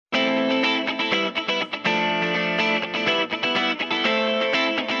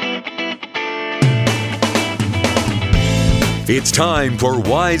It's time for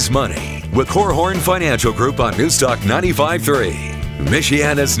Wise Money with Korhorn Financial Group on Newstalk 95.3,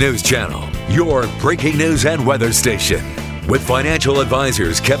 Michiana's news channel, your breaking news and weather station. With financial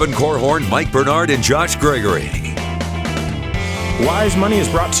advisors Kevin Korhorn, Mike Bernard, and Josh Gregory. Wise Money is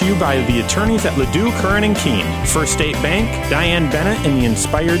brought to you by the attorneys at Ladue, Curran & Keene, First State Bank, Diane Bennett and the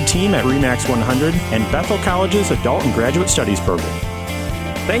Inspired team at RE/MAX 100, and Bethel College's Adult and Graduate Studies program.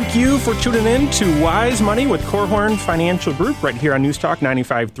 Thank you for tuning in to Wise Money with Korhorn Financial Group right here on Newstalk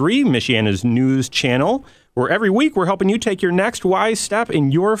 95.3, Michiana's news channel, where every week we're helping you take your next wise step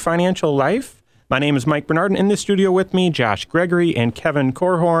in your financial life. My name is Mike Bernard, and in the studio with me, Josh Gregory and Kevin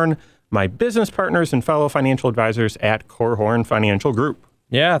Korhorn, my business partners and fellow financial advisors at Korhorn Financial Group.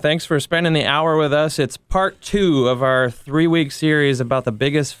 Yeah, thanks for spending the hour with us. It's part 2 of our 3-week series about the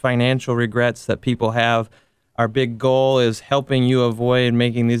biggest financial regrets that people have. Our big goal is helping you avoid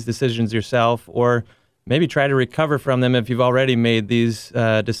making these decisions yourself, or maybe try to recover from them if you've already made these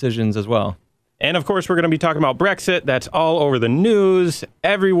decisions as well. And of course, we're going to be talking about Brexit. That's all over the news,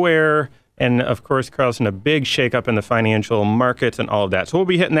 everywhere. And of course, causing a big shakeup in the financial markets and all of that. So we'll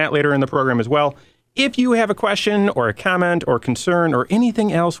be hitting that later in the program as well. If you have a question or a comment or concern or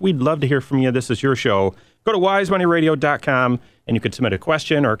anything else, we'd love to hear from you. This is your show. Go to wisemoneyradio.com and you can submit a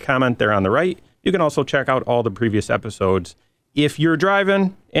question or a comment there on the right. You can also check out all the previous episodes. If you're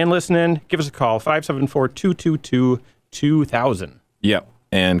driving and listening, give us a call, 574-222-2000. Yep.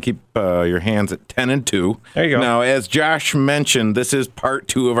 And keep your hands at 10 and 2. There you go. Now, as Josh mentioned, this is part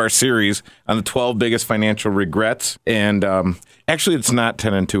 2 of our series on the 12 biggest financial regrets. And actually, it's not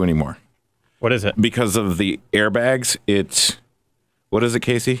 10 and 2 anymore. What is it? Because of the airbags, it's, what is it,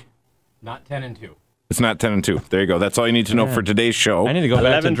 Casey? Not 10 and 2. It's not 10 and 2. There you go. That's all you need to know for today's show. I need to go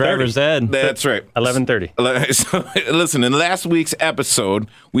back to driver's ed. That's right. 11:30. So, listen, in last week's episode,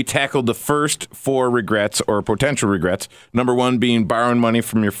 we tackled the first 4 regrets or potential regrets. Number 1 being borrowing money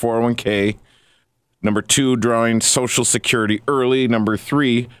from your 401k. Number 2, drawing Social Security early. Number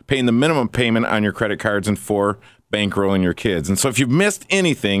 3, paying the minimum payment on your credit cards. And 4, bankrolling your kids. And so if you've missed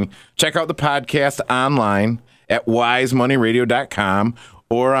anything, check out the podcast online at wisemoneyradio.com.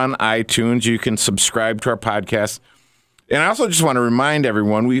 or on iTunes. You can subscribe to our podcast. And I also just want to remind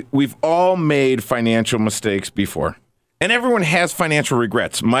everyone, we've all made financial mistakes before. And everyone has financial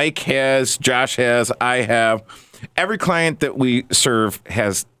regrets. Mike has, Josh has, I have. Every client that we serve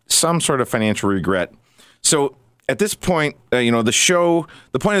has some sort of financial regret. So at this point, the point of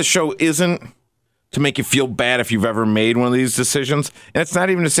the show isn't to make you feel bad if you've ever made one of these decisions. And it's not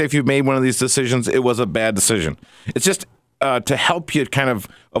even to say if you've made one of these decisions, it was a bad decision. It's just to help you kind of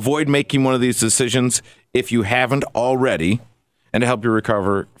avoid making one of these decisions if you haven't already, and to help you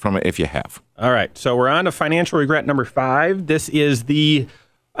recover from it if you have. All right, so we're on to financial regret number 5. This is the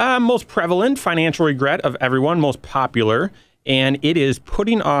most prevalent financial regret of everyone, most popular, and it is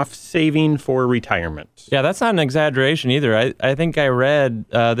putting off saving for retirement. Yeah, that's not an exaggeration either. I think I read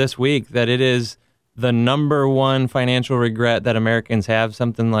this week that it is the number 1 financial regret that Americans have,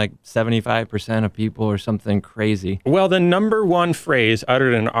 something like 75% of people or something crazy. Well, the number 1 phrase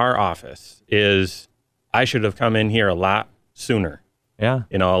uttered in our office is, I should have come in here a lot sooner. Yeah.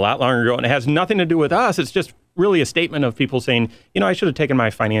 A lot longer ago. And it has nothing to do with us. It's just really a statement of people saying, I should have taken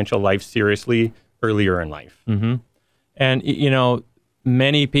my financial life seriously earlier in life. Mm-hmm. And,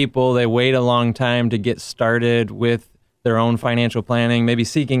 many people, they wait a long time to get started with their own financial planning, maybe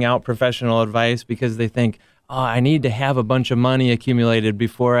seeking out professional advice because they think, I need to have a bunch of money accumulated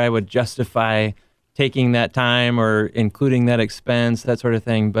before I would justify taking that time or including that expense, that sort of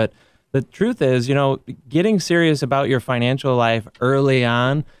thing. But the truth is, getting serious about your financial life early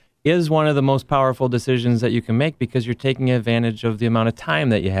on is one of the most powerful decisions that you can make because you're taking advantage of the amount of time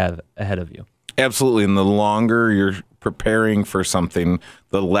that you have ahead of you. Absolutely. And the longer you're preparing for something,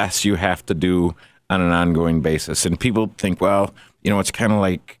 the less you have to do on an ongoing basis. And people think, well, it's kind of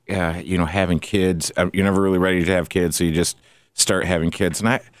like, having kids. You're never really ready to have kids, so you just start having kids.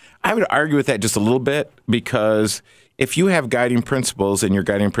 And I would argue with that just a little bit, because if you have guiding principles and your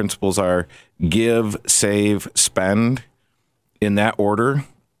guiding principles are give, save, spend in that order,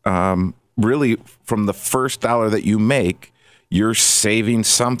 really from the first dollar that you make, you're saving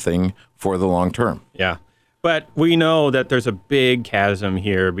something for the long term. Yeah. But we know that there's a big chasm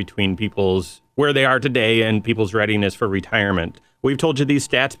here between where they are today and people's readiness for retirement. We've told you these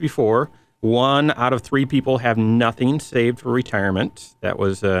stats before. 1 out of 3 people have nothing saved for retirement. That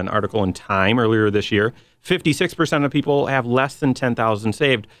was an article in Time earlier this year. 56% of people have less than $10,000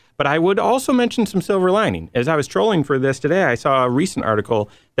 saved. But I would also mention some silver lining. As I was trolling for this today, I saw a recent article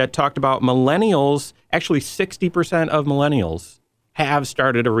that talked about millennials. Actually, 60% of millennials have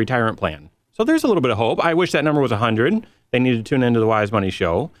started a retirement plan. So there's a little bit of hope. I wish that number was 100. they need to tune into the Wise Money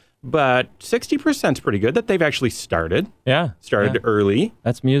Show. But 60% is pretty good that they've actually started early.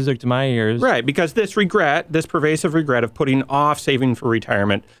 That's music to my ears. Right, because this pervasive regret of putting off saving for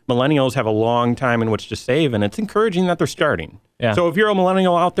retirement, millennials have a long time in which to save, and it's encouraging that they're starting. Yeah. So if you're a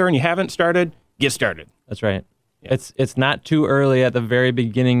millennial out there and you haven't started, get started. That's right. Yeah. It's not too early at the very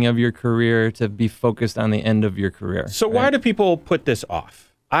beginning of your career to be focused on the end of your career. So why do people put this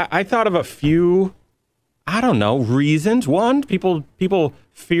off? I thought of a few, reasons. One, people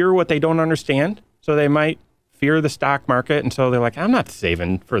fear what they don't understand. So they might fear the stock market. And so they're like, I'm not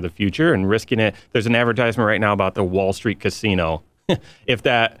saving for the future and risking it. There's an advertisement right now about the Wall Street casino, if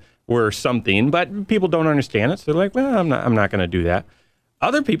that were something. But people don't understand it. So they're like, well, I'm not going to do that.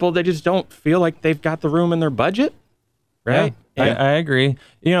 Other people, they just don't feel like they've got the room in their budget. Right? Yeah, I agree.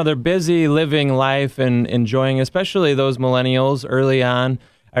 They're busy living life and enjoying, especially those millennials early on.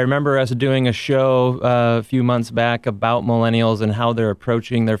 I remember us doing a show a few months back about millennials and how they're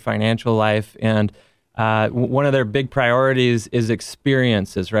approaching their financial life. And one of their big priorities is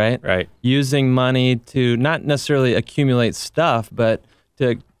experiences, right? Right. Using money to not necessarily accumulate stuff, but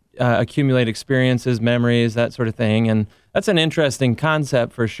to accumulate experiences, memories, that sort of thing. And that's an interesting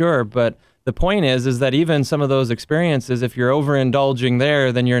concept for sure. But the point is that even some of those experiences, if you're overindulging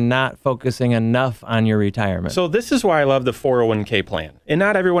there, then you're not focusing enough on your retirement. So this is why I love the 401k plan. And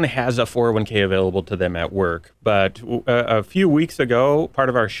not everyone has a 401k available to them at work. But a few weeks ago, part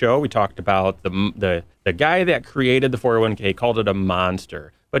of our show, we talked about the guy that created the 401k, called it a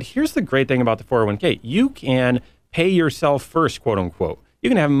monster. But here's the great thing about the 401k. You can pay yourself first, quote unquote. You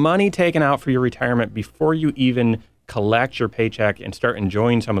can have money taken out for your retirement before you even collect your paycheck and start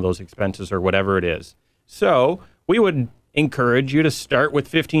enjoying some of those expenses or whatever it is. So we would encourage you to start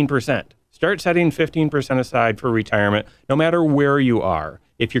with 15%. Start setting 15% aside for retirement, no matter where you are.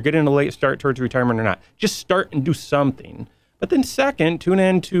 If you're getting a late start towards retirement or not, just start and do something. But then second, tune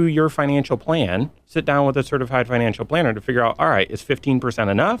into your financial plan. Sit down with a certified financial planner to figure out, all right, is 15%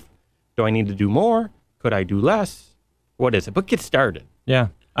 enough? Do I need to do more? Could I do less? What is it? But get started. Yeah.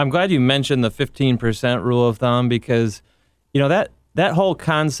 I'm glad you mentioned the 15% rule of thumb because, that whole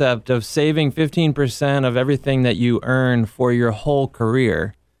concept of saving 15% of everything that you earn for your whole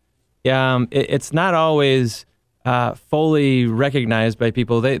career, it's not always fully recognized by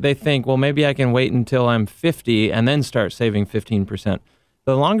people. They think, well, maybe I can wait until I'm 50 and then start saving 15%.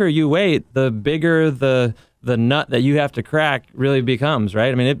 The longer you wait, the bigger the nut that you have to crack really becomes,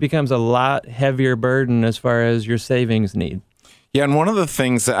 right? I mean, it becomes a lot heavier burden as far as your savings need. Yeah, and one of the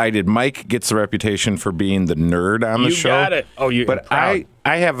things that I did, Mike gets a reputation for being the nerd on the show. You got it. Oh, but I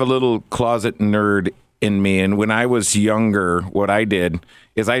have a little closet nerd in me, and when I was younger, what I did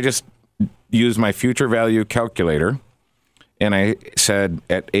is I just used my future value calculator, and I said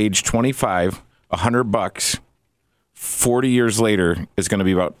at age 25, $100, 40 years later is going to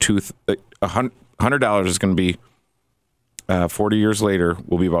be about $100 is going to be 40 years later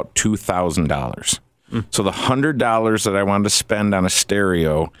will be about $2,000. So the $100 that I wanted to spend on a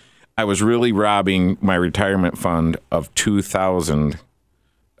stereo, I was really robbing my retirement fund of $2,000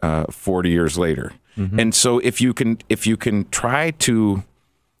 40 years later. Mm-hmm. And so if you can try to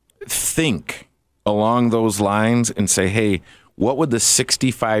think along those lines and say, hey, what would the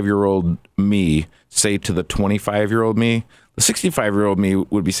 65-year-old me say to the 25-year-old me? The 65-year-old me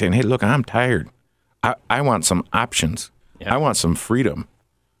would be saying, hey, look, I'm tired. I want some options. Yeah. I want some freedom.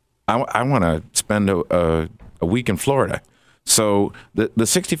 I want to spend a week in Florida. So the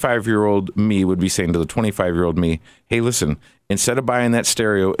 65-year-old me would be saying to the 25-year-old me, hey, listen, instead of buying that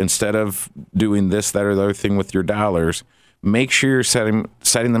stereo, instead of doing this, that, or the other thing with your dollars, make sure you're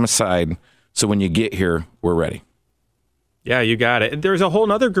setting them aside so when you get here, we're ready. Yeah, you got it. There's a whole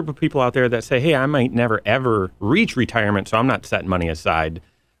other group of people out there that say, hey, I might never, ever reach retirement, so I'm not setting money aside.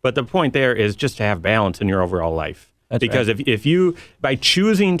 But the point there is just to have balance in your overall life. That's because right. if you, by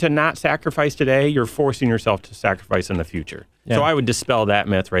choosing to not sacrifice today, you're forcing yourself to sacrifice in the future. Yeah. So I would dispel that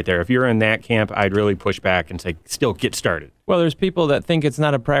myth right there. If you're in that camp, I'd really push back and say, still get started. Well, there's people that think it's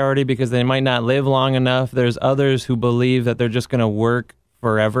not a priority because they might not live long enough. There's others who believe that they're just going to work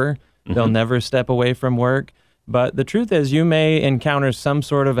forever. Mm-hmm. They'll never step away from work. But the truth is you may encounter some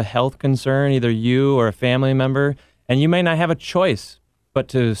sort of a health concern, either you or a family member, and you may not have a choice but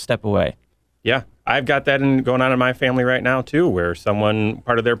to step away. Yeah. I've got that going on in my family right now, too, where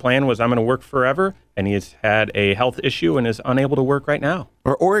part of their plan was I'm going to work forever, and he's had a health issue and is unable to work right now.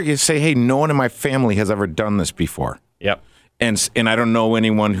 Or you say, hey, no one in my family has ever done this before. Yep. And I don't know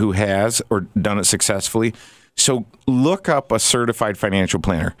anyone who has or done it successfully. So look up a certified financial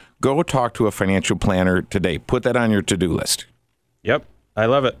planner. Go talk to a financial planner today. Put that on your to-do list. Yep. I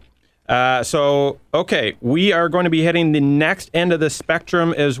love it. Okay, we are going to be hitting the next end of the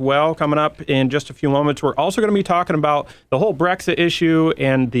spectrum as well coming up in just a few moments. We're also going to be talking about the whole Brexit issue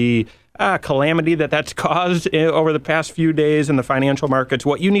and the calamity that's caused over the past few days in the financial markets,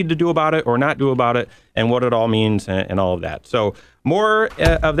 what you need to do about it or not do about it, and what it all means and all of that. So more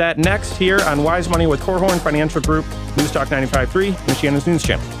of that next here on Wise Money with Korhorn Financial Group, News Talk 95.3, Michiana's News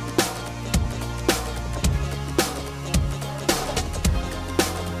Channel.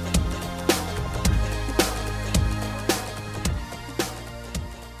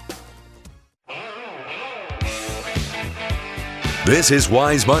 This is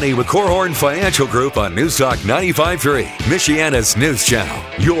Wise Money with Korhorn Financial Group on News Talk 95.3, Michiana's News Channel,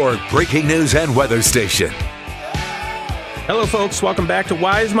 your breaking news and weather station. Hello, folks. Welcome back to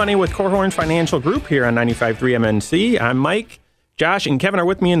Wise Money with Korhorn Financial Group here on 95.3 MNC. I'm Mike. Josh and Kevin are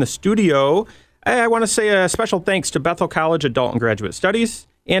with me in the studio. I want to say a special thanks to Bethel College Adult and Graduate Studies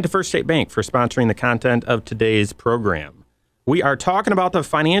and to First State Bank for sponsoring the content of today's program. We are talking about the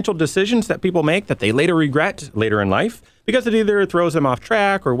financial decisions that people make that they later regret later in life because it either throws them off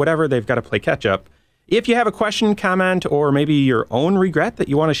track or whatever, they've got to play catch up. If you have a question, comment, or maybe your own regret that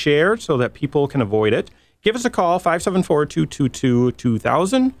you want to share so that people can avoid it, give us a call,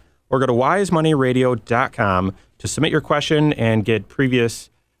 574-222-2000, or go to wisemoneyradio.com to submit your question and get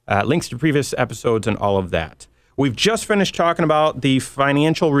previous links to previous episodes and all of that. We've just finished talking about the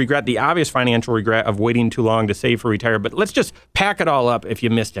financial regret, the obvious financial regret of waiting too long to save for retirement, but let's just pack it all up if you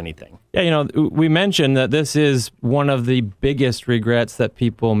missed anything. Yeah, we mentioned that this is one of the biggest regrets that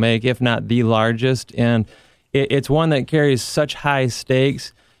people make, if not the largest, and it's one that carries such high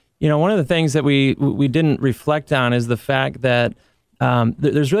stakes. One of the things that we didn't reflect on is the fact that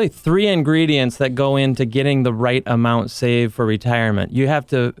there's really three ingredients that go into getting the right amount saved for retirement. You have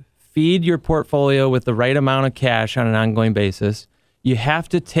to feed your portfolio with the right amount of cash on an ongoing basis. You have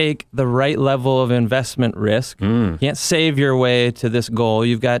to take the right level of investment risk. You can't save your way to this goal.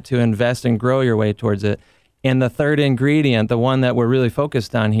 You've got to invest and grow your way towards it. And the third ingredient, the one that we're really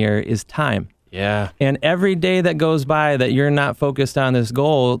focused on here, is time. Yeah. And every day that goes by that you're not focused on this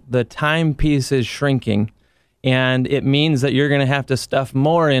goal, the time piece is shrinking. And it means that you're going to have to stuff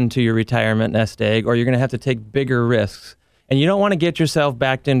more into your retirement nest egg, or you're going to have to take bigger risks. And you don't want to get yourself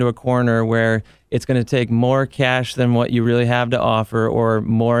backed into a corner where it's going to take more cash than what you really have to offer or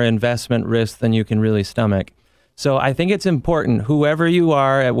more investment risk than you can really stomach. So I think it's important, whoever you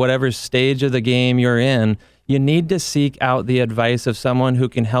are at whatever stage of the game you're in, you need to seek out the advice of someone who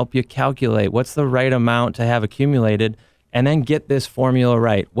can help you calculate what's the right amount to have accumulated and then get this formula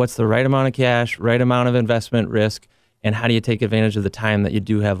right. What's the right amount of cash, right amount of investment risk, and how do you take advantage of the time that you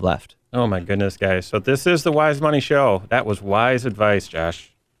do have left? Oh, my goodness, guys. So this is the Wise Money Show. That was wise advice,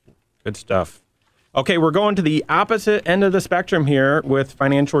 Josh. Good stuff. Okay, we're going to the opposite end of the spectrum here with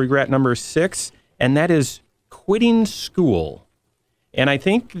financial regret number 6, and that is quitting school. And I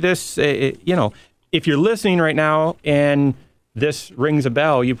think this, if you're listening right now and this rings a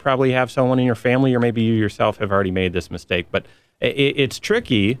bell, you probably have someone in your family or maybe you yourself have already made this mistake. But it's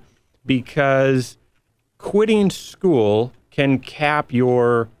tricky because quitting school can cap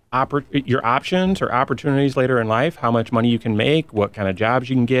your options or opportunities later in life, how much money you can make, what kind of jobs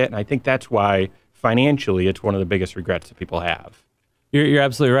you can get. And I think that's why financially it's one of the biggest regrets that people have. You're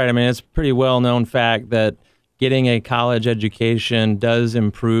absolutely right. I mean, it's a pretty well-known fact that getting a college education does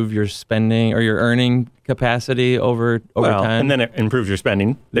improve your spending or your earning capacity over time. And then it improves your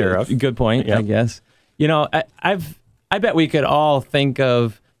spending thereof. Good point, yep. I guess. I bet we could all think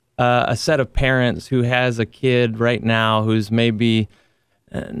of a set of parents who has a kid right now who's maybe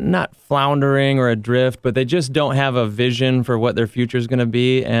not floundering or adrift, but they just don't have a vision for what their future is going to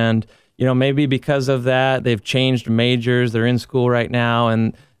be. And, maybe because of that, they've changed majors. They're in school right now,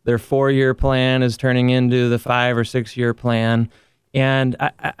 and their 4-year plan is turning into the 5 or 6 year plan. And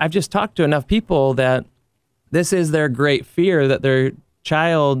I've just talked to enough people that this is their great fear, that their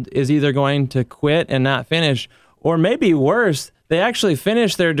child is either going to quit and not finish, or maybe worse, they actually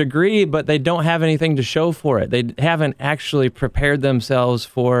finish their degree, but they don't have anything to show for it. They haven't actually prepared themselves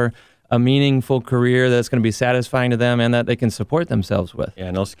for a meaningful career that's going to be satisfying to them and that they can support themselves with.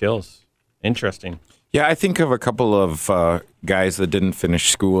 Yeah, no skills. Interesting. Yeah, I think of a couple of guys that didn't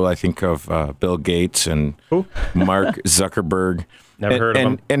finish school. I think of Bill Gates and Mark Zuckerberg. Never heard of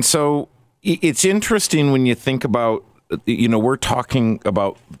them. And so it's interesting when you think about, we're talking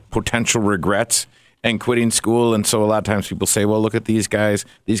about potential regrets and quitting school. And so a lot of times people say, well, look at these guys.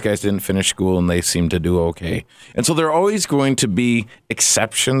 These guys didn't finish school and they seem to do okay. And so there are always going to be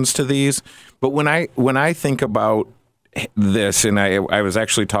exceptions to these. But when I think about this, and I was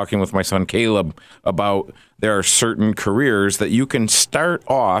actually talking with my son Caleb about there are certain careers that you can start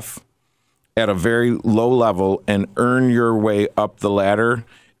off at a very low level and earn your way up the ladder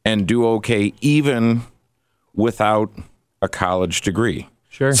and do okay even without a college degree.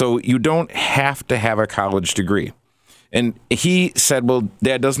 Sure. So you don't have to have a college degree. And he said, well,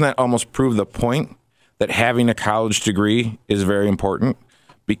 Dad, doesn't that almost prove the point that having a college degree is very important?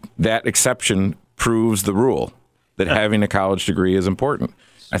 That exception proves the rule that having a college degree is important.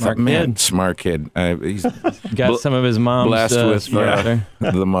 I thought, man, smart kid. He's got some of his mom's blessed with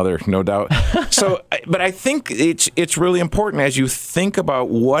the mother, no doubt. So, but I think it's really important as you think about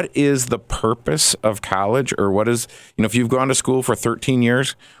what is the purpose of college, or what is, if you've gone to school for 13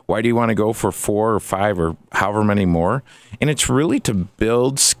 years, why do you want to go for 4 or 5 or however many more? And it's really to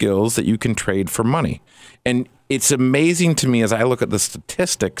build skills that you can trade for money. And it's amazing to me as I look at the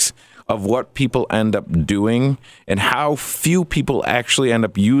statistics of what people end up doing and how few people actually end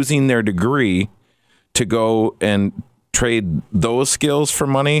up using their degree to go and trade those skills for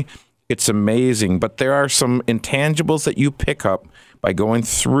money. It's amazing. But there are some intangibles that you pick up by going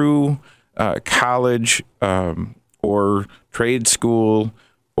through college or trade school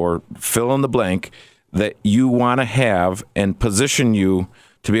or fill in the blank that you want to have and position you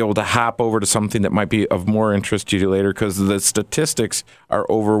to be able to hop over to something that might be of more interest to you later, because the statistics are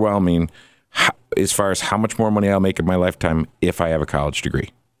overwhelming as far as how much more money I'll make in my lifetime if I have a college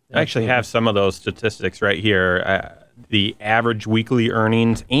degree. I actually have some of those statistics right here, the average weekly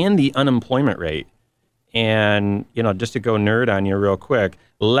earnings and the unemployment rate. And, just to go nerd on you real quick,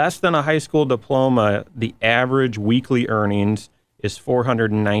 less than a high school diploma, the average weekly earnings is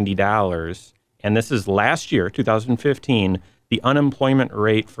 $490. And this is last year, 2015. The unemployment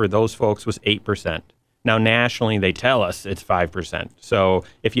rate for those folks was 8%. Now, nationally, they tell us it's 5%. So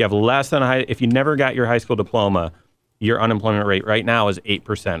if you have less than if you never got your high school diploma, your unemployment rate right now is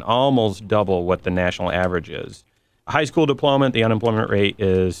 8%, almost double what the national average is. A high school diploma, the unemployment rate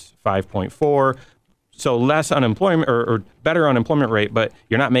is 5.4. So less unemployment or better unemployment rate, but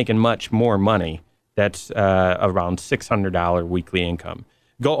you're not making much more money. That's around $600 weekly income.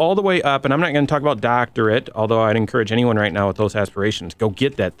 Go all the way up, and I'm not going to talk about doctorate, although I'd encourage anyone right now with those aspirations, go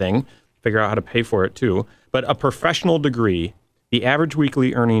get that thing, figure out how to pay for it too. But a professional degree, the average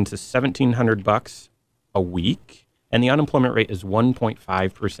weekly earnings is $1,700 a week, and the unemployment rate is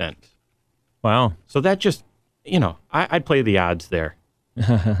 1.5%. Wow. So that just, I'd play the odds there.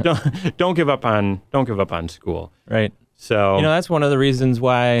 Don't give up on school. Right. So that's one of the reasons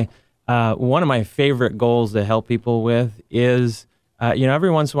why one of my favorite goals to help people with is every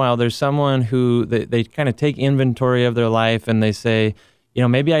once in a while, there's someone who they kind of take inventory of their life and they say,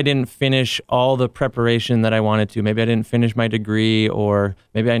 maybe I didn't finish all the preparation that I wanted to. Maybe I didn't finish my degree, or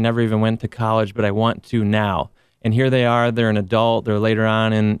maybe I never even went to college, but I want to now. And here they are, they're an adult, they're later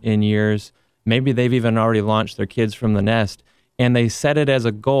on in years. Maybe they've even already launched their kids from the nest, and they set it as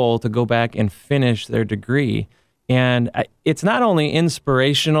a goal to go back and finish their degree. And it's not only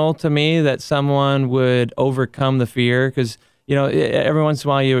inspirational to me that someone would overcome the fear, because every once in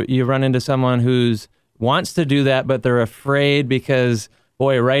a while you run into someone who's wants to do that, but they're afraid because,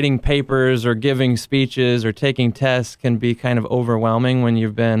 boy, writing papers or giving speeches or taking tests can be kind of overwhelming when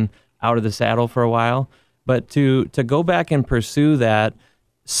you've been out of the saddle for a while. But to go back and pursue that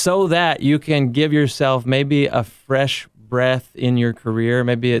so that you can give yourself maybe a fresh breath in your career,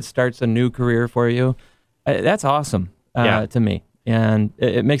 maybe it starts a new career for you, that's awesome to me. And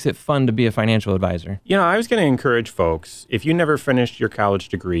it makes it fun to be a financial advisor. I was going to encourage folks, if you never finished your college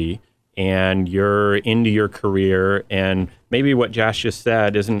degree and you're into your career and maybe what Josh just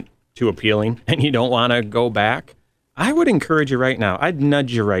said isn't too appealing and you don't want to go back, I would encourage you right now, I'd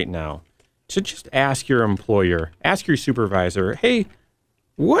nudge you right now to just ask your employer, ask your supervisor, hey,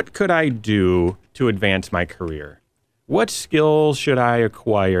 what could I do to advance my career? What skills should I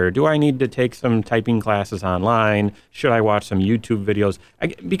acquire? Do I need to take some typing classes online? Should I watch some YouTube videos?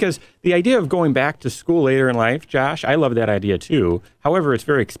 Because the idea of going back to school later in life, Josh, I love that idea too. However, it's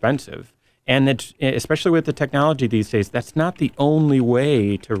very expensive. And it's, especially with the technology these days, that's not the only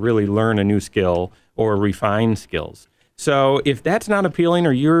way to really learn a new skill or refine skills. So if that's not appealing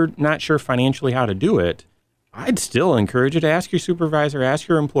or you're not sure financially how to do it, I'd still encourage you to ask your supervisor, ask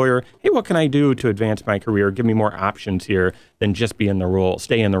your employer, hey, what can I do to advance my career? Give me more options here than just be in the role,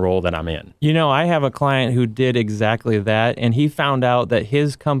 stay in the role that I'm in. I have a client who did exactly that, and he found out that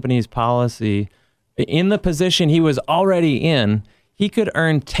his company's policy, in the position he was already in, he could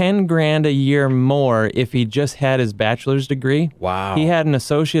earn $10,000 a year more if he just had his bachelor's degree. Wow. He had an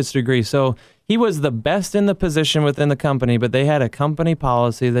associate's degree. So he was the best in the position within the company, but they had a company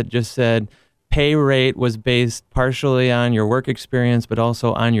policy that just said, pay rate was based partially on your work experience, but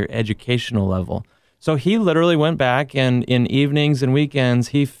also on your educational level. So he literally went back and in evenings and weekends,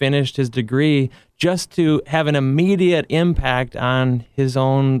 he finished his degree just to have an immediate impact on his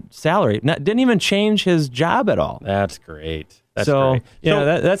own salary. Didn't even change his job at all. That's great. That's great.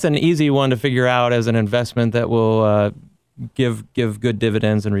 So, that's an easy one to figure out as an investment that will give good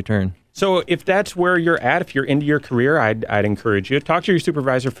dividends in return. So if that's where you're at, if you're into your career, I'd encourage you to talk to your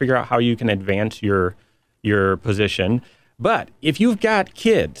supervisor, figure out how you can advance your position. But if you've got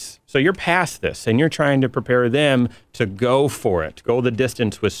kids, so you're past this and you're trying to prepare them to go for it, go the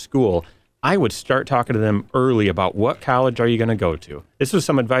distance with school, I would start talking to them early about what college are you going to go to. This was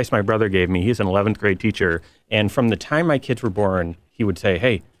some advice my brother gave me. He's an 11th grade teacher. And from the time my kids were born, he would say,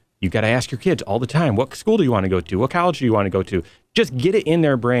 hey, you got to ask your kids all the time, what school do you want to go to? What college do you want to go to? Just get it in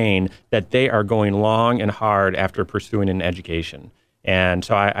their brain that they are going long and hard after pursuing an education. And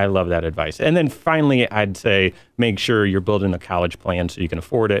so I love that advice. And then finally, I'd say make sure you're building a college plan so you can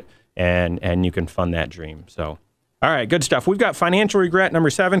afford it and you can fund that dream. So, all right, good stuff. We've got financial regret number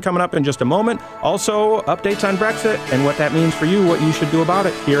 7 coming up in just a moment. Also, updates on Brexit and what that means for you, what you should do about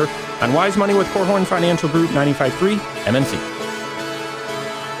it here on Wise Money with Korhorn Financial Group 95.3 MNC.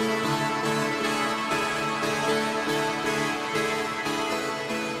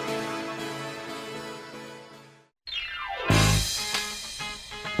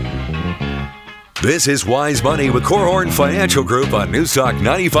 This is Wise Money with Korhorn Financial Group on Newstalk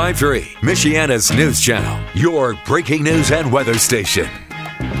 95.3, Michiana's news channel, your breaking news and weather station.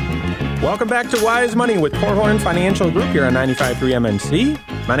 Welcome back to Wise Money with Korhorn Financial Group here on 95.3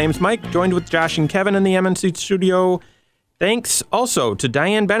 MNC. My name's Mike, joined with Josh and Kevin in the MNC studio. Thanks also to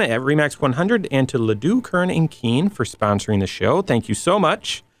Diane Bennett at RE/MAX 100 and to Ladue, Kern & Keene for sponsoring the show. Thank you so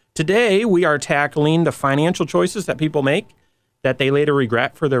much. Today, we are tackling the financial choices that people make that they later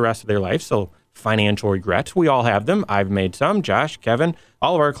regret for the rest of their life. So financial regrets. We all have them. I've made some. Josh, Kevin,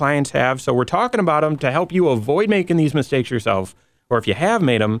 all of our clients have. So we're talking about them to help you avoid making these mistakes yourself, or if you have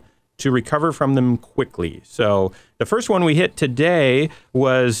made them, to recover from them quickly. So the first one we hit today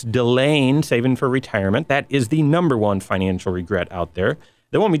was delaying saving for retirement. That is the number one financial regret out there.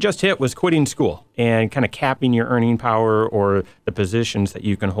 The one we just hit was quitting school and kind of capping your earning power or the positions that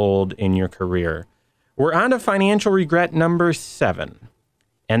you can hold in your career. We're on to financial regret number 7.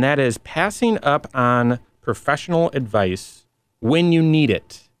 And that is passing up on professional advice when you need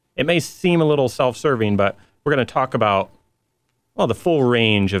it. It may seem a little self-serving, but we're going to talk about, well, the full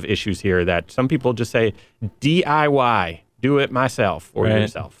range of issues here that some people just say DIY, do it myself or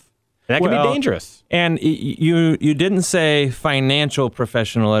yourself. And that can be dangerous. And you didn't say financial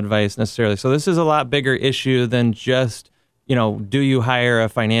professional advice necessarily. So this is a lot bigger issue than just, do you hire a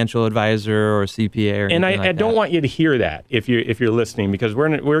financial advisor or CPA or anything like that? And I don't want you to hear that if you're listening, because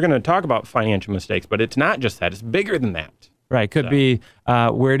we're going to talk about financial mistakes, but it's not just that. It's bigger than that. Right. Could be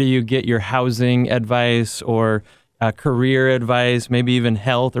where do you get your housing advice or career advice, maybe even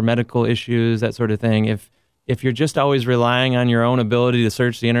health or medical issues, that sort of thing. If you're just always relying on your own ability to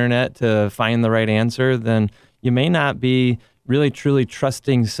search the internet to find the right answer, then you may not be really truly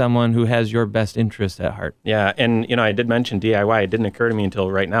trusting someone who has your best interest at heart. Yeah, and I did mention DIY. It didn't occur to me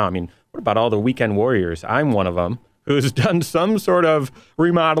until right now. I mean, what about all the weekend warriors? I'm one of them who's done some sort of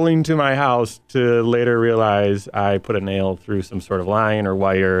remodeling to my house to later realize I put a nail through some sort of line or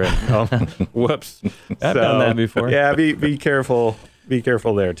wire and whoops. I've done that before. Yeah, be careful. Be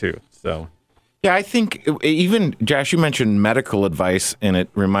careful there too. So yeah, I think even, Josh, you mentioned medical advice, and it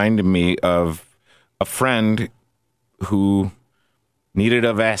reminded me of a friend who needed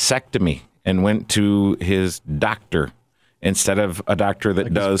a vasectomy and went to his doctor instead of a doctor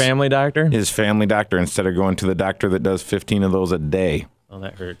that does... His family doctor? His family doctor, instead of going to the doctor that does 15 of those a day. Oh,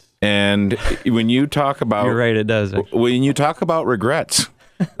 that hurts. And when you talk about... You're right, it does. Actually. When you talk about regrets,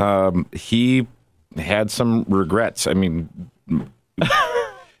 he had some regrets. I mean...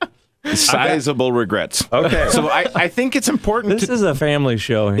 Sizable regrets. Okay. So I think it's important. This is a family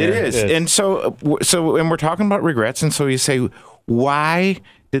show here. It is. And so we're talking about regrets. And so you say, why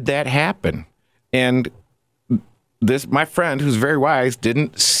did that happen? And my friend, who's very wise,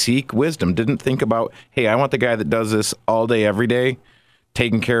 didn't seek wisdom, didn't think about, hey, I want the guy that does this all day, every day,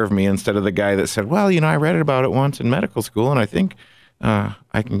 taking care of me, instead of the guy that said, well, I read about it once in medical school, and I think I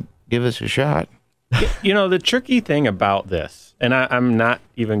can give this a shot. The tricky thing about this, and I'm not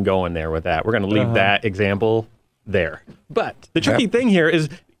even going there with that. We're going to leave that example there. But the tricky thing here is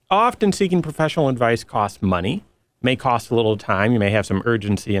often seeking professional advice costs money, may cost a little time. You may have some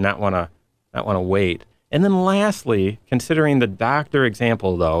urgency and not want to wait. And then lastly, considering the doctor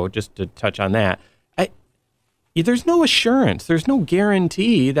example, though, just to touch on that, there's no assurance. There's no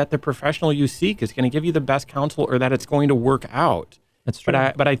guarantee that the professional you seek is going to give you the best counsel or that it's going to work out. That's true.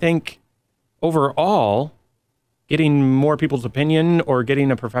 But I think overall, getting more people's opinion or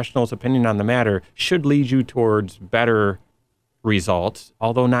getting a professional's opinion on the matter should lead you towards better results,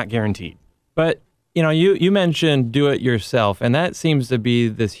 although not guaranteed. But, you mentioned do it yourself, and that seems to be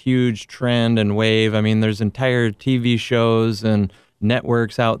this huge trend and wave. I mean, there's entire TV shows and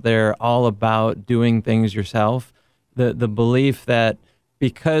networks out there all about doing things yourself. The belief that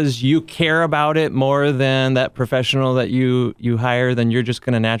because you care about it more than that professional that you hire, then you're just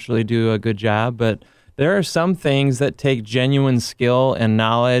going to naturally do a good job. But there are some things that take genuine skill and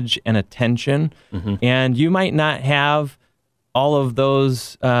knowledge and attention, and you might not have all of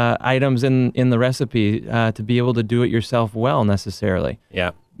those items in the recipe to be able to do it yourself well necessarily.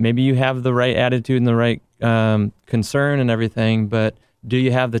 Yeah. Maybe you have the right attitude and the right concern and everything, but do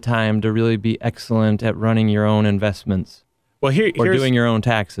you have the time to really be excellent at running your own investments? Well, here's doing your own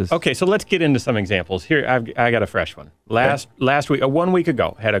taxes. Okay, so let's get into some examples. Here, I got a fresh one. Last week, 1 week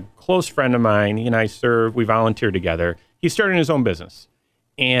ago, had a close friend of mine. He and I we volunteered together. He's starting his own business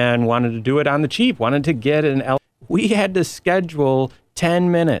and wanted to do it on the cheap, wanted to get an We had to schedule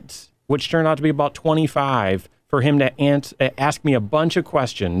 10 minutes, which turned out to be about 25, for him to ask me a bunch of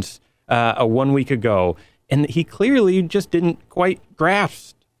questions 1 week ago. And he clearly just didn't quite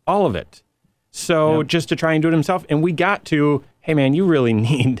grasp all of it. So just to try and do it himself. And we got to, hey man, you really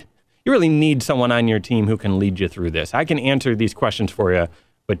need someone on your team who can lead you through this. I can answer these questions for you,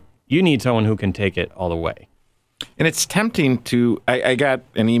 but you need someone who can take it all the way. And it's tempting to, I got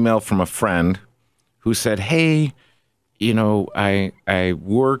an email from a friend who said, hey, I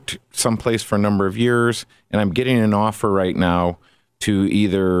worked someplace for a number of years and I'm getting an offer right now to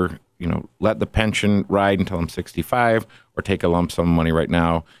either, let the pension ride until I'm 65 or take a lump sum of money right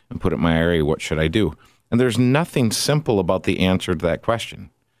now and put it in my IRA. What should I do? And there's nothing simple about the answer to that question.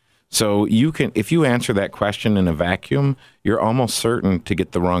 So if you answer that question in a vacuum, you're almost certain to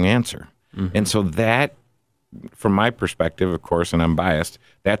get the wrong answer. And so that, from my perspective, of course, and I'm biased,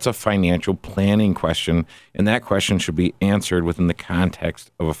 that's a financial planning question. And that question should be answered within the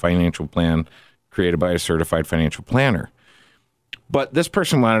context of a financial plan created by a certified financial planner. But this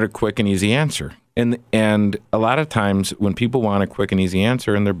person wanted a quick and easy answer. And a lot of times when people want a quick and easy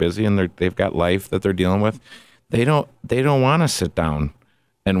answer and they're busy and they've got life that they're dealing with, they don't want to sit down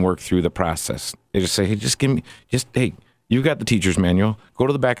and work through the process. They just say, hey, hey, you got the teacher's manual. Go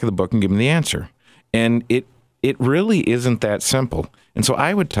to the back of the book and give me the answer. And it really isn't that simple. And so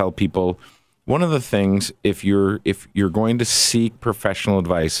I would tell people, one of the things if you're going to seek professional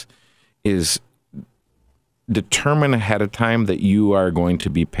advice is determine ahead of time that you are going to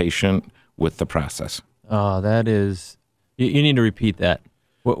be patient with the process. Oh, that is, you need to repeat that.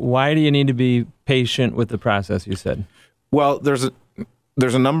 Why do you need to be patient with the process, you said? Well, there's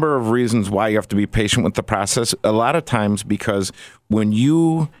a number of reasons why you have to be patient with the process. A lot of times because when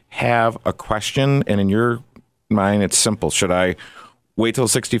you have a question and in your mind it's simple, should I wait till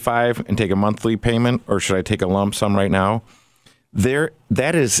 65 and take a monthly payment or should I take a lump sum right now?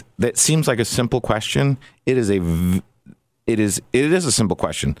 That seems like a simple question. It is a simple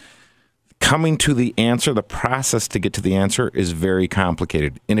question. Coming to the answer, the process to get to the answer is very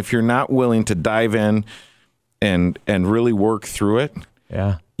complicated. And if you're not willing to dive in and really work through it,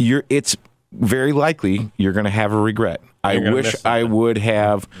 it's very likely you're going to have a regret. I wish I would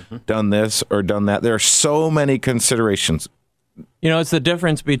have done this or done that. There are so many considerations. It's the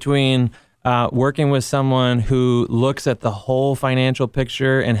difference between working with someone who looks at the whole financial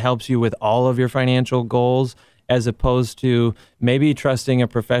picture and helps you with all of your financial goals, as opposed to maybe trusting a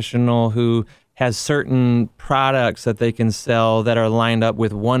professional who has certain products that they can sell that are lined up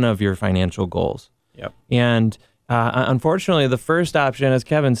with one of your financial goals. Yep. And unfortunately, the first option, as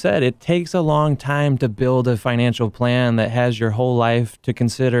Kevin said, it takes a long time to build a financial plan that has your whole life to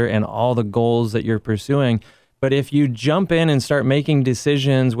consider and all the goals that you're pursuing. But if you jump in and start making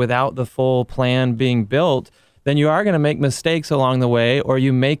decisions without the full plan being built, then you are going to make mistakes along the way, or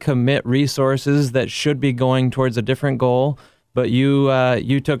you may commit resources that should be going towards a different goal, but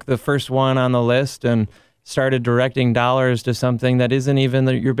you took the first one on the list and started directing dollars to something that isn't even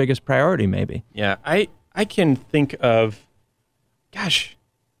your biggest priority, maybe. Yeah, I can think of,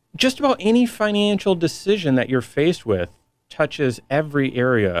 just about any financial decision that you're faced with touches every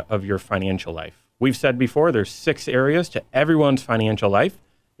area of your financial life. We've said before, there's 6 areas to everyone's financial life: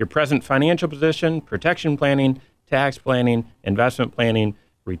 your present financial position, protection planning, tax planning, investment planning,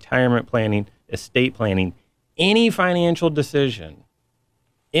 retirement planning, estate planning. Any financial decision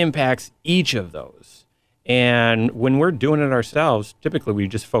impacts each of those. And when we're doing it ourselves, typically we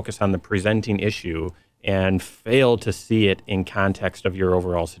just focus on the presenting issue and fail to see it in context of your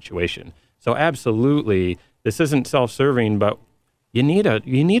overall situation. So absolutely, this isn't self-serving, but you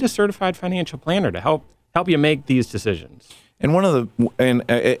need a certified financial planner to help you make these decisions. And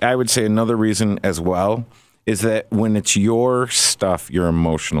I would say another reason as well is that when it's your stuff, you're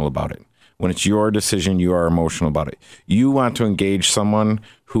emotional about it. When it's your decision, you are emotional about it. You want to engage someone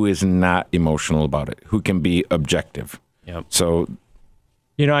who is not emotional about it, who can be objective. Yep. So,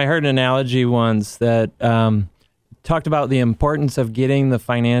 I heard an analogy once that talked about the importance of getting the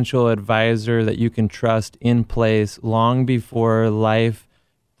financial advisor that you can trust in place long before life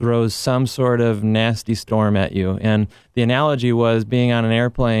throws some sort of nasty storm at you. And the analogy was being on an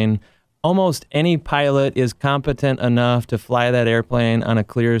airplane. Almost any pilot is competent enough to fly that airplane on a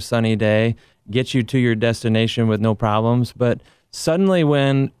clear, sunny day, get you to your destination with no problems. But suddenly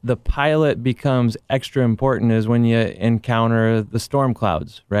when the pilot becomes extra important is when you encounter the storm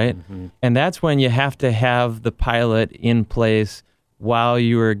clouds, right? Mm-hmm. And that's when you have to have the pilot in place while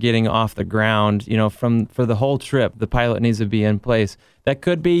you are getting off the ground. For the whole trip, the pilot needs to be in place. That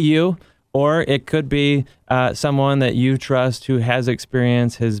could be you, or it could be someone that you trust who has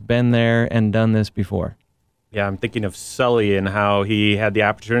experience, has been there and done this before. Yeah, I'm thinking of Sully and how he had the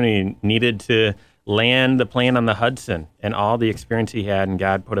opportunity, needed to land the plane on the Hudson, and all the experience he had, and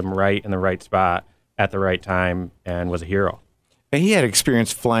God put him right in the right spot at the right time and was a hero. And he had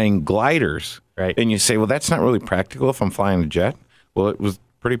experience flying gliders. Right. And you say, well, that's not really practical if I'm flying a jet. Well, it was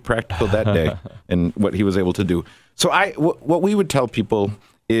pretty practical that day and what he was able to do. So what we would tell people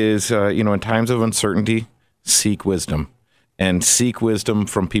is, in times of uncertainty, seek wisdom. And seek wisdom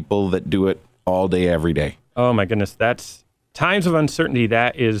from people that do it all day, every day. Oh, my goodness. That's times of uncertainty.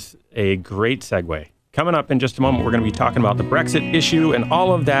 That is a great segue. Coming up in just a moment, we're going to be talking about the Brexit issue and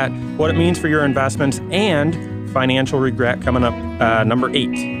all of that, what it means for your investments, and financial regret coming up, number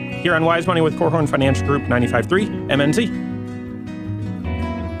 8. Here on Wise Money with Korhorn Financial Group, 95.3 MNC.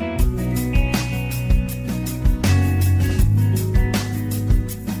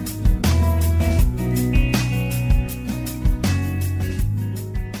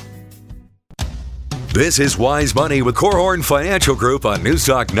 This is Wise Money with Korhorn Financial Group on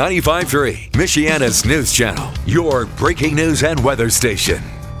Newstalk 95.3, Michiana's news channel, your breaking news and weather station.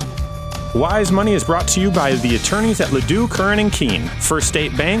 Wise Money is brought to you by the attorneys at Ledoux, Curran & Keene, First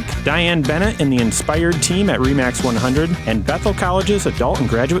State Bank, Diane Bennett and the Inspired team at RE/MAX 100, and Bethel College's Adult and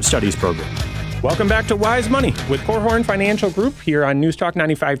Graduate Studies program. Welcome back to Wise Money with Korhorn Financial Group here on Newstalk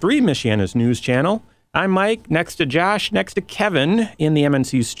 95.3, Michiana's news channel. I'm Mike, next to Josh, next to Kevin in the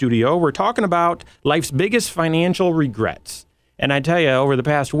MNC studio. We're talking about life's biggest financial regrets. And I tell you, over the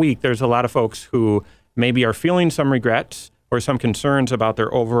past week, there's a lot of folks who maybe are feeling some regrets or some concerns about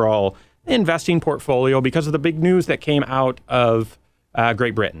their overall investing portfolio because of the big news that came out of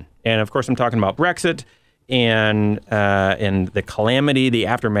Great Britain. And of course, I'm talking about Brexit and the calamity, the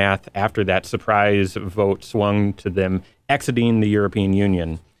aftermath after that surprise vote swung to them exiting the European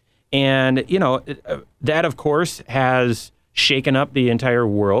Union. And, that, of course, has shaken up the entire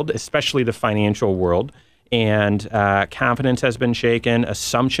world, especially the financial world. And confidence has been shaken.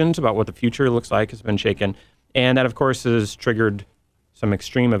 Assumptions about what the future looks like has been shaken. And that, of course, has triggered some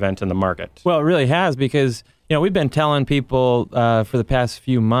extreme events in the market. Well, it really has, because, we've been telling people for the past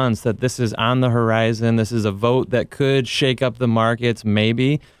few months that this is on the horizon. This is a vote that could shake up the markets,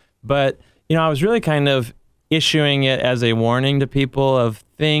 maybe. But, I was really kind of issuing it as a warning to people of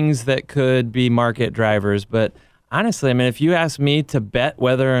things that could be market drivers. But honestly, if you asked me to bet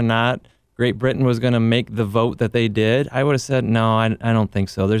whether or not Great Britain was going to make the vote that they did, I would have said, no, I don't think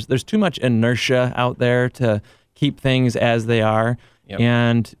so. There's too much inertia out there to keep things as they are. Yep.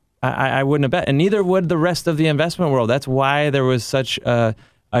 And I wouldn't have bet. And neither would the rest of the investment world. That's why there was such a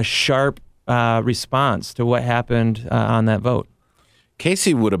sharp response to what happened on that vote.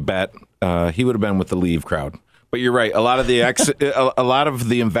 Casey would have bet he would have been with the Leave crowd. But you're right. A lot of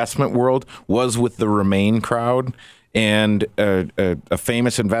the investment world was with the Remain crowd, and a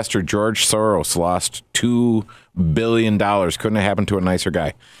famous investor, George Soros, lost $2 billion. Couldn't have happened to a nicer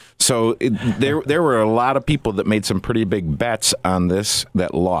guy. So there were a lot of people that made some pretty big bets on this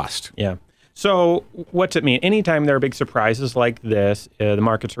that lost. Yeah. So what's it mean? Anytime there are big surprises like this, the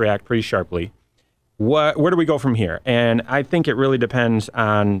markets react pretty sharply. Where do we go from here? And I think it really depends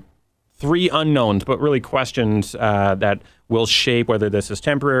on 3 unknowns, but really questions that will shape whether this is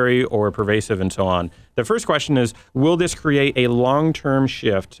temporary or pervasive and so on. The first question is, will this create a long-term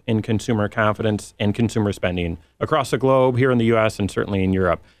shift in consumer confidence and consumer spending across the globe, here in the U.S. and certainly in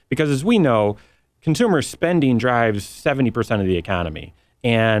Europe? Because as we know, consumer spending drives 70% of the economy,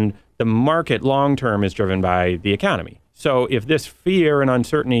 and the market long-term is driven by the economy. So if this fear and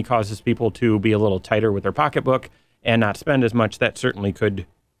uncertainty causes people to be a little tighter with their pocketbook and not spend as much, that certainly could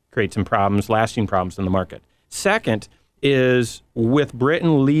create some problems, lasting problems in the market. Second, is, with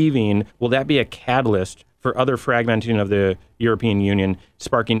Britain leaving, will that be a catalyst for other fragmenting of the European Union,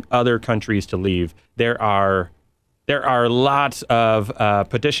 sparking other countries to leave? There are lots of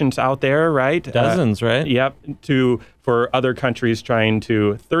petitions out there, right? Dozens, right? Yep. For other countries trying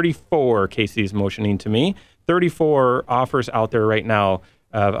to. 34, Casey's motioning to me. 34 offers out there right now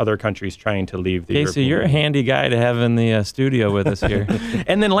of other countries trying to leave the Casey, European you're a Union. handy guy to have in the studio with us here.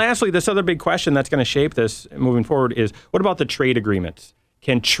 And then lastly, this other big question that's going to shape this moving forward is, what about the trade agreements?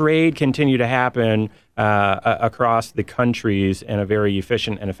 Can trade continue to happen across the countries in a very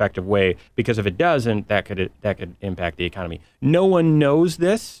efficient and effective way? Because if it doesn't, that could impact the economy. No one knows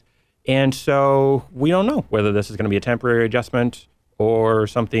this, and so we don't know whether this is going to be a temporary adjustment or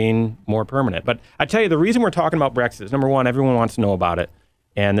something more permanent. But I tell you, the reason we're talking about Brexit is, number one, everyone wants to know about it,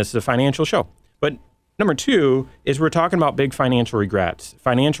 and this is a financial show. But number two is we're talking about big financial regrets.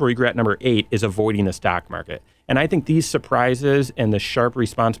 Financial regret number 8 is avoiding the stock market. And I think these surprises and the sharp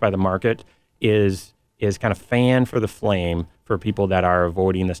response by the market is kind of fan for the flame for people that are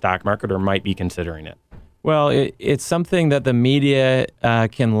avoiding the stock market or might be considering it. Well, it's something that the media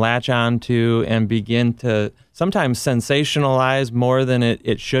can latch on to and begin to sometimes sensationalize more than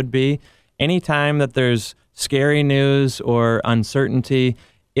it should be. Anytime that there's scary news or uncertainty,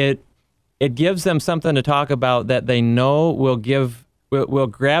 it gives them something to talk about that they know will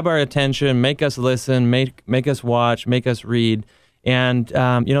grab our attention, make us listen, make us watch, make us read. And,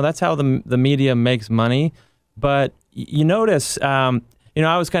 that's how the media makes money. But you notice, I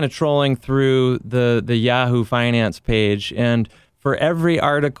was kind of trolling through the Yahoo Finance page, and for every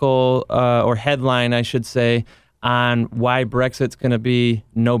article or headline, I should say, on why Brexit's going to be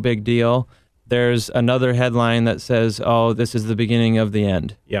no big deal, there's another headline that says, "Oh, this is the beginning of the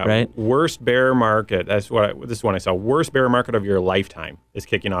end." Yeah, right. Worst bear market. This is one I saw. Worst bear market of your lifetime is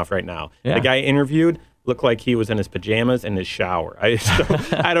kicking off right now. Yeah. The guy interviewed looked like he was in his pajamas in his shower.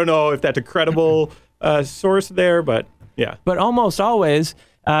 I don't know if that's a credible source there, but yeah. But almost always,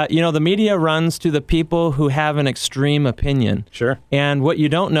 the media runs to the people who have an extreme opinion. Sure. And what you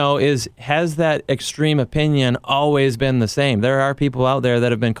don't know is, has that extreme opinion always been the same? There are people out there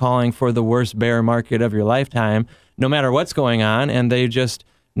that have been calling for the worst bear market of your lifetime, no matter what's going on, and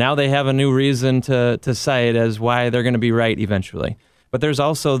now they have a new reason to cite as why they're going to be right eventually. But there's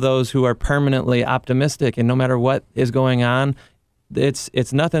also those who are permanently optimistic, and no matter what is going on,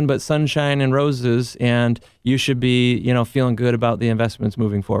 it's nothing but sunshine and roses, and you should be, feeling good about the investments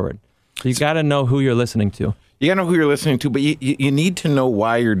moving forward. So you got to know who you're listening to. You got to know who you're listening to, but you need to know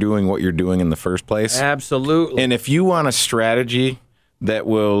why you're doing what you're doing in the first place. Absolutely. And if you want a strategy that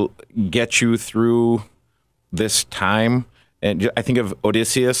will get you through this time, and I think of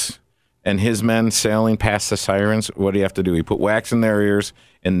Odysseus and his men sailing past the sirens, what do you have to do? He put wax in their ears,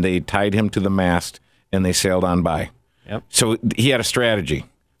 and they tied him to the mast, and they sailed on by. Yep. So he had a strategy.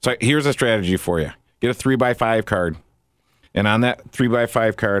 So here's a strategy for you. Get a 3x5 card. And on that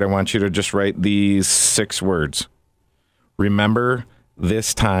 3x5 card, I want you to just write these 6 words. Remember,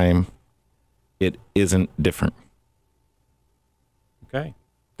 this time, it isn't different. Okay.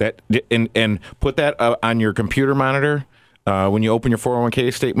 That and put that on your computer monitor. When you open your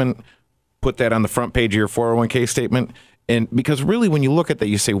 401k statement, put that on the front page of your 401k statement. And because really, when you look at that,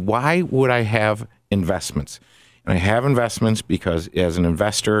 you say, why would I have investments? And I have investments because as an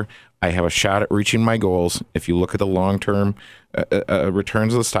investor, I have a shot at reaching my goals. If you look at the long-term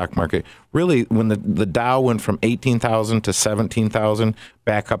returns of the stock market, really, when the Dow went from 18,000 to 17,000,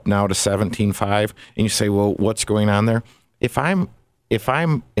 back up now to 17.5, and you say, well, what's going on there? If I'm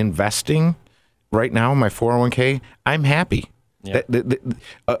investing right now in my 401k, I'm happy. Yeah.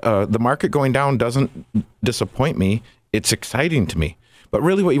 The market going down doesn't disappoint me. It's exciting to me. But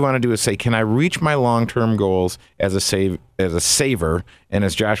really what you want to do is say, can I reach my long-term goals as a saver? And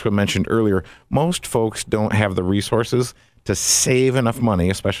as Joshua mentioned earlier, most folks don't have the resources to save enough money,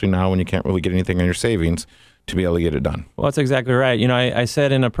 especially now when you can't really get anything on your savings, to be able to get it done. Well, that's exactly right. I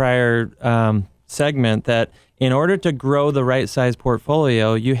said in a prior segment that in order to grow the right size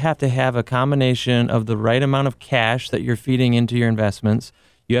portfolio, you have to have a combination of the right amount of cash that you're feeding into your investments.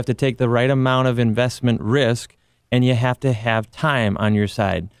 You have to take the right amount of investment risk, and you have to have time on your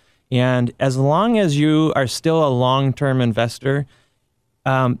side. And as long as you are still a long-term investor,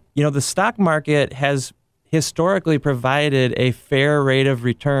 the stock market has historically provided a fair rate of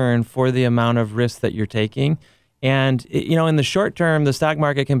return for the amount of risk that you're taking. And, in the short term, the stock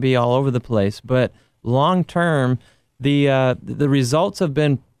market can be all over the place, but long term, the results have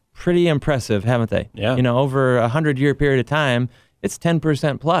been pretty impressive, haven't they? Yeah. Over a 100-year period of time, it's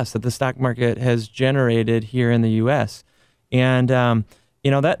 10% plus that the stock market has generated here in the U.S. And,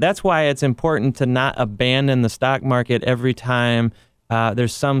 That's why it's important to not abandon the stock market every time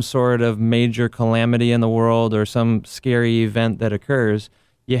there's some sort of major calamity in the world or some scary event that occurs.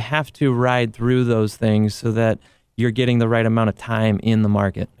 You have to ride through those things so that you're getting the right amount of time in the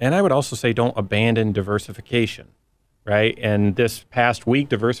market. And I would also say don't abandon diversification, right? And this past week,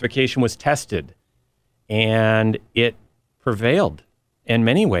 diversification was tested, and it prevailed in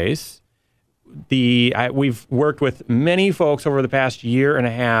many ways. We've worked with many folks over the past year and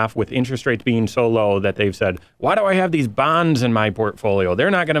a half with interest rates being so low that they've said, why do I have these bonds in my portfolio?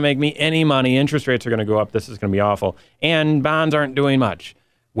 They're not going to make me any money. Interest rates are going to go up. This is going to be awful. And bonds aren't doing much.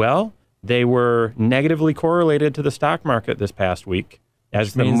 Well, they were negatively correlated to the stock market this past week.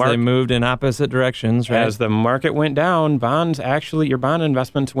 Which means they moved in opposite directions, right? As the market went down, your bond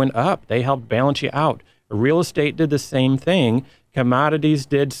investments went up. They helped balance you out. Real estate did the same thing. Commodities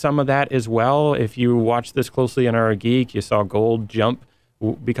did some of that as well. If you watched this closely in our Geek, you saw gold jump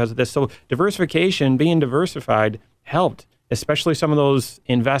because of this. So diversification, being diversified, helped, especially some of those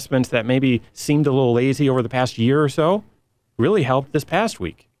investments that maybe seemed a little lazy over the past year or so, really helped this past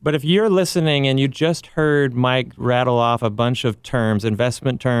week. But if you're listening and you just heard Mike rattle off a bunch of terms,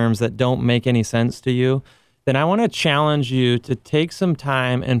 investment terms that don't make any sense to you, then I want to challenge you to take some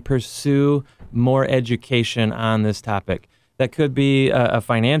time and pursue more education on this topic. That could be a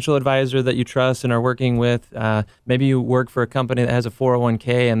financial advisor that you trust and are working with. Maybe you work for a company that has a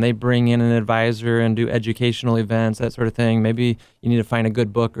 401k and they bring in an advisor and do educational events, that sort of thing. Maybe you need to find a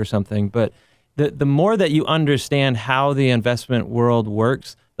good book or something. But the more that you understand how the investment world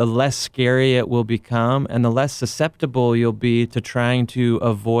works, the less scary it will become and the less susceptible you'll be to trying to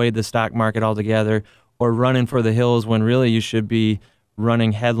avoid the stock market altogether or running for the hills when really you should be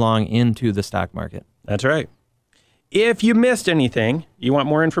running headlong into the stock market. That's right. If you missed anything, you want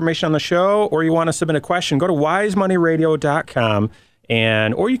more information on the show, or you want to submit a question, go to wisemoneyradio.com,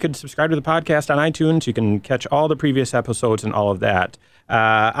 or you could subscribe to the podcast on iTunes. You can catch all the previous episodes and all of that.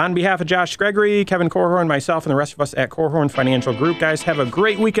 On behalf of Josh Gregory, Kevin Korhorn, myself, and the rest of us at Korhorn Financial Group, guys, have a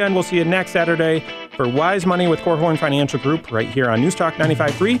great weekend. We'll see you next Saturday for Wise Money with Korhorn Financial Group right here on News Talk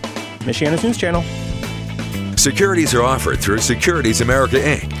 95.3, Michiana's news channel. Securities are offered through Securities America,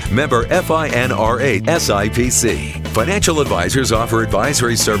 Inc., member FINRA SIPC. Financial advisors offer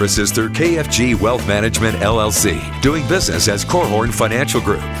advisory services through KFG Wealth Management, LLC, doing business as Korhorn Financial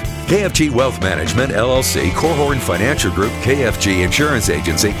Group. KFG Wealth Management, LLC, Korhorn Financial Group, KFG Insurance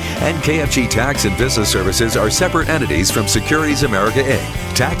Agency, and KFG Tax and Business Services are separate entities from Securities America,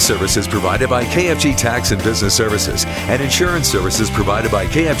 Inc. Tax services provided by KFG Tax and Business Services, and insurance services provided by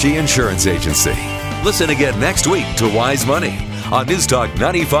KFG Insurance Agency. Listen again next week to Wise Money on News Talk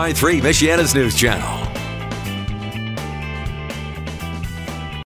 95.3, Michiana's news channel.